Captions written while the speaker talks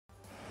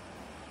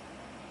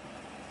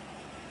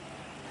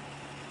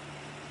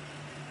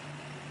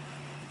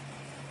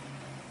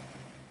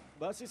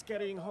Buses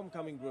carrying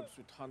homecoming groups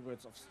with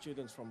hundreds of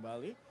students from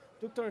Bali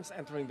took turns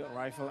entering the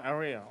arrival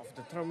area of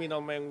the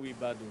terminal Mengwi,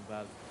 Badung,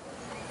 Bali.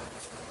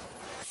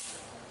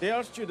 They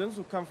are students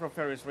who come from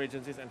various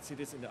regencies and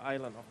cities in the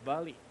island of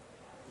Bali.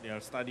 They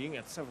are studying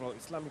at several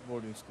Islamic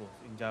boarding schools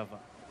in Java.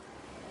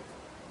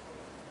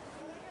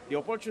 The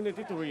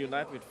opportunity to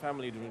reunite with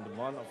family during the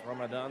month of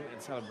Ramadan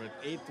and celebrate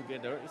Eid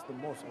together is the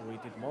most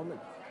awaited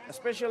moment.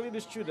 Especially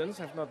the students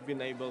have not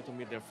been able to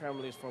meet their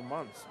families for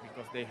months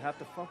because they had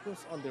to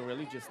focus on their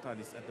religious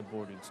studies at the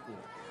boarding school.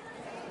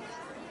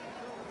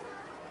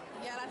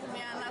 Iyalah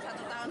demi anak 1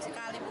 tahun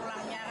sekali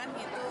pulangnya kan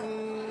gitu,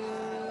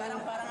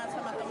 bareng-barengan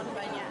sama teman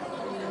banyak.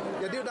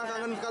 Jadi udah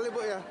kangen sekali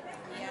Bu ya?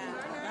 Iya,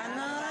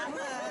 kangen.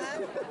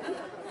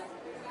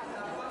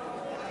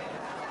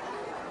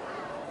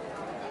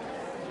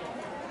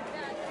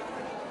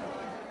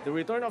 The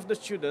return of the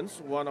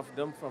students, one of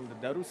them from the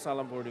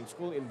Darussalam boarding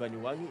school in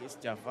Banyuwangi, East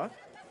Java,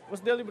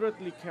 was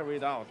deliberately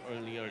carried out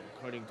earlier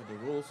according to the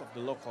rules of the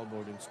local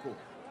boarding school.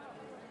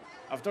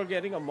 After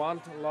getting a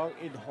month-long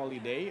Eid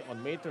holiday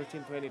on May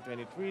 13,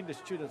 2023, the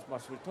students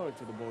must return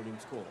to the boarding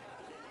school.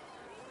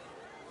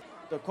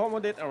 To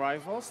accommodate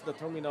arrivals, the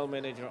terminal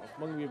manager of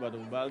Mengwi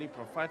Badung Bali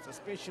provides a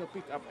special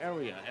pickup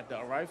area at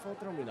the arrival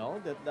terminal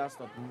that does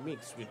not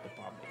mix with the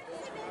public.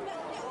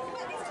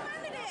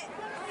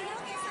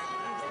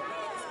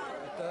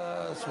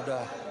 Kita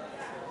sudah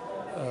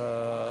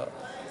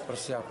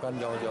persiapkan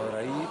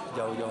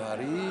jauh-jauh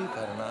hari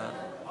karena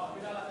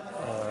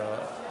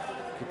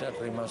kita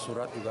terima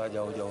surat juga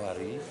jauh-jauh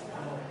hari.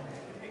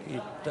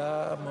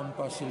 Kita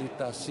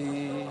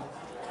memfasilitasi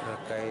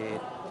terkait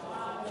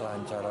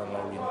kelancaran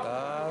lalu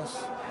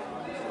lintas,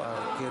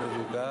 parkir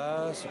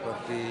juga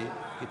seperti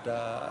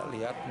kita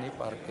lihat nih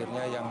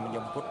parkirnya yang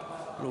menjemput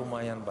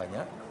lumayan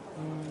banyak,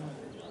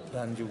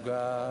 dan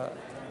juga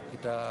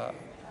kita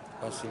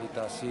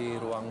fasilitasi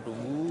ruang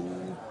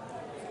tunggu,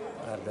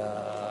 ada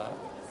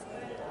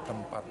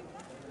tempat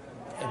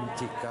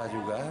MCK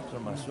juga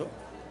termasuk.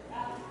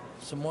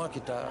 Semua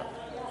kita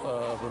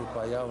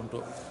berupaya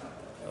untuk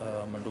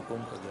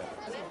mendukung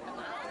kegiatan.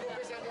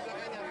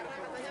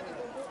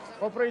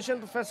 Operation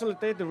to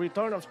facilitate the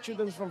return of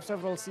students from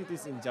several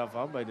cities in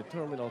Java by the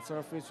terminal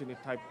service unit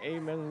type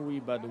A Mengwi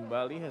Badung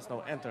Bali has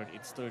now entered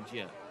its third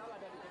year.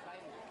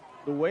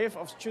 The wave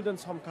of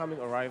students'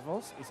 homecoming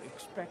arrivals is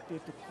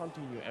expected to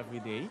continue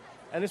every day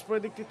and is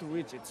predicted to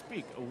reach its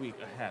peak a week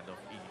ahead of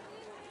Eid.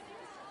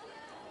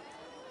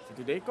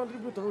 Today,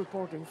 contributor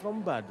reporting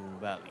from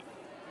Badung, Bali.